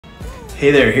Hey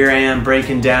there, here I am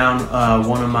breaking down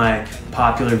one of my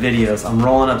popular videos. I'm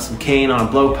rolling up some cane on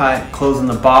a blowpipe, closing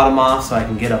the bottom off so I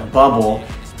can get a bubble,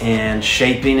 and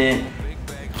shaping it,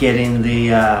 getting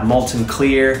the molten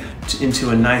clear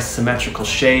into a nice symmetrical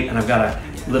shape. And I've got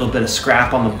a little bit of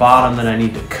scrap on the bottom that I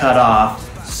need to cut off.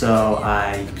 So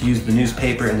I use the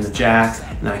newspaper and the jacks,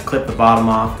 and I clip the bottom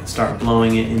off and start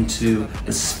blowing it into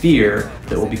the sphere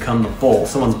that will become the bowl.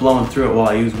 Someone's blowing through it while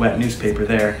I use wet newspaper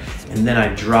there, and then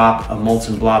I drop a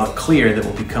molten blob of clear that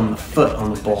will become the foot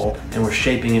on the bowl, and we're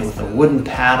shaping it with a wooden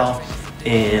paddle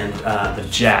and the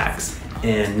jacks.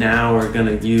 And now we're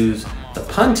going to use the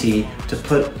punty to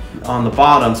put on the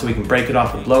bottom so we can break it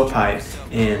off the blowpipe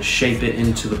and shape it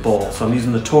into the bowl. So I'm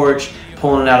using the torch,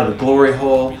 pulling it out of the glory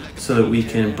hole so that we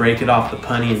can break it off the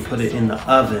punty and put it in the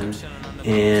oven.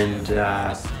 And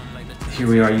here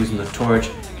we are using the torch,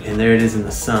 and there it is in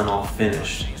the sun, all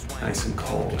finished, nice and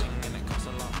cold.